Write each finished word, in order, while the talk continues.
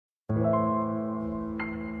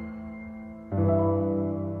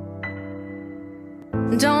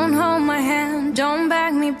Don't hold my hand, don't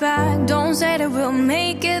back me back. Don't say that we'll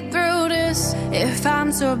make it through this. If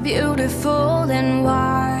I'm so beautiful, then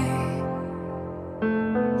why?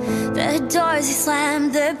 The doors we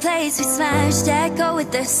slammed, the plates we smashed, echo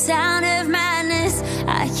with the sound of madness.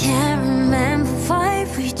 I can't remember why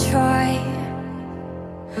we tried.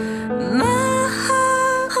 My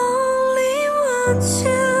heart only wants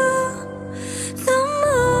you. The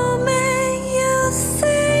moment you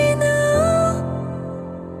say no.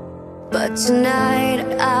 But tonight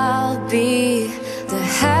I'll be the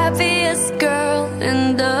happiest girl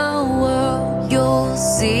in the world. You'll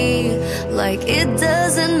see, like it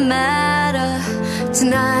doesn't matter.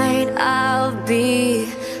 Tonight I'll be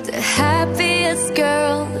the happiest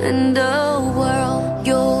girl in the world.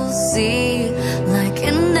 You'll see, like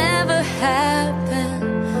it never happened.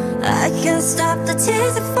 I can't stop the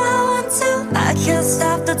tears if I want to. I can't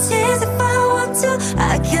stop the tears if I want to.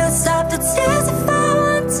 I can't stop the tears if I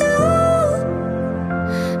want to.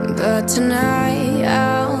 But tonight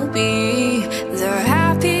I'll be the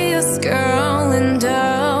happiest girl in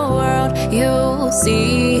the world. You'll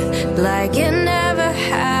see, like it never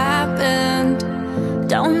happened.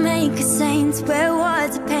 Don't make a saint where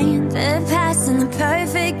words are pain. The past and the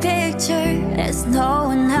perfect picture. There's no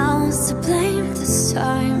one else to blame this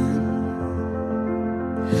time.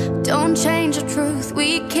 Don't change the truth,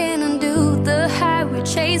 we can't undo the high we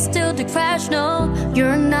chase till the crash. No,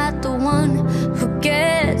 you're not the one who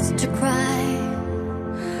gets to cry.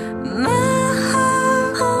 My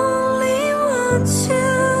heart only wants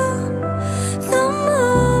you. The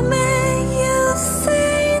moment you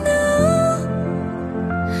say no.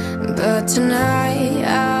 But tonight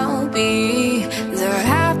I'll be the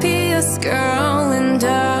happiest girl in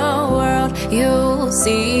the world. You'll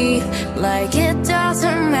see, like it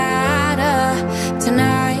doesn't matter.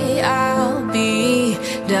 Tonight I'll be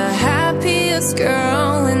the happiest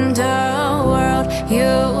girl in the world.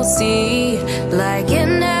 You'll see, like it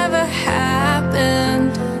never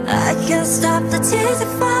happened. I can't stop the tears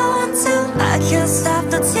if I want to. I can't stop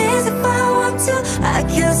the tears if I want to. I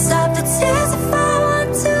can't stop the tears if I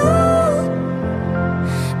want to.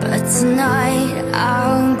 But tonight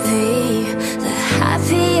I'll be the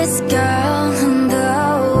happiest girl in the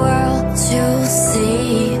world. You'll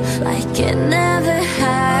see, like it never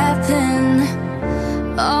happened.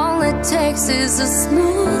 All it takes is a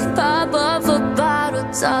smooth pop of a bottle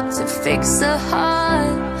top to fix a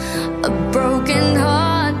heart, a broken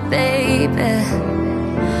heart, baby.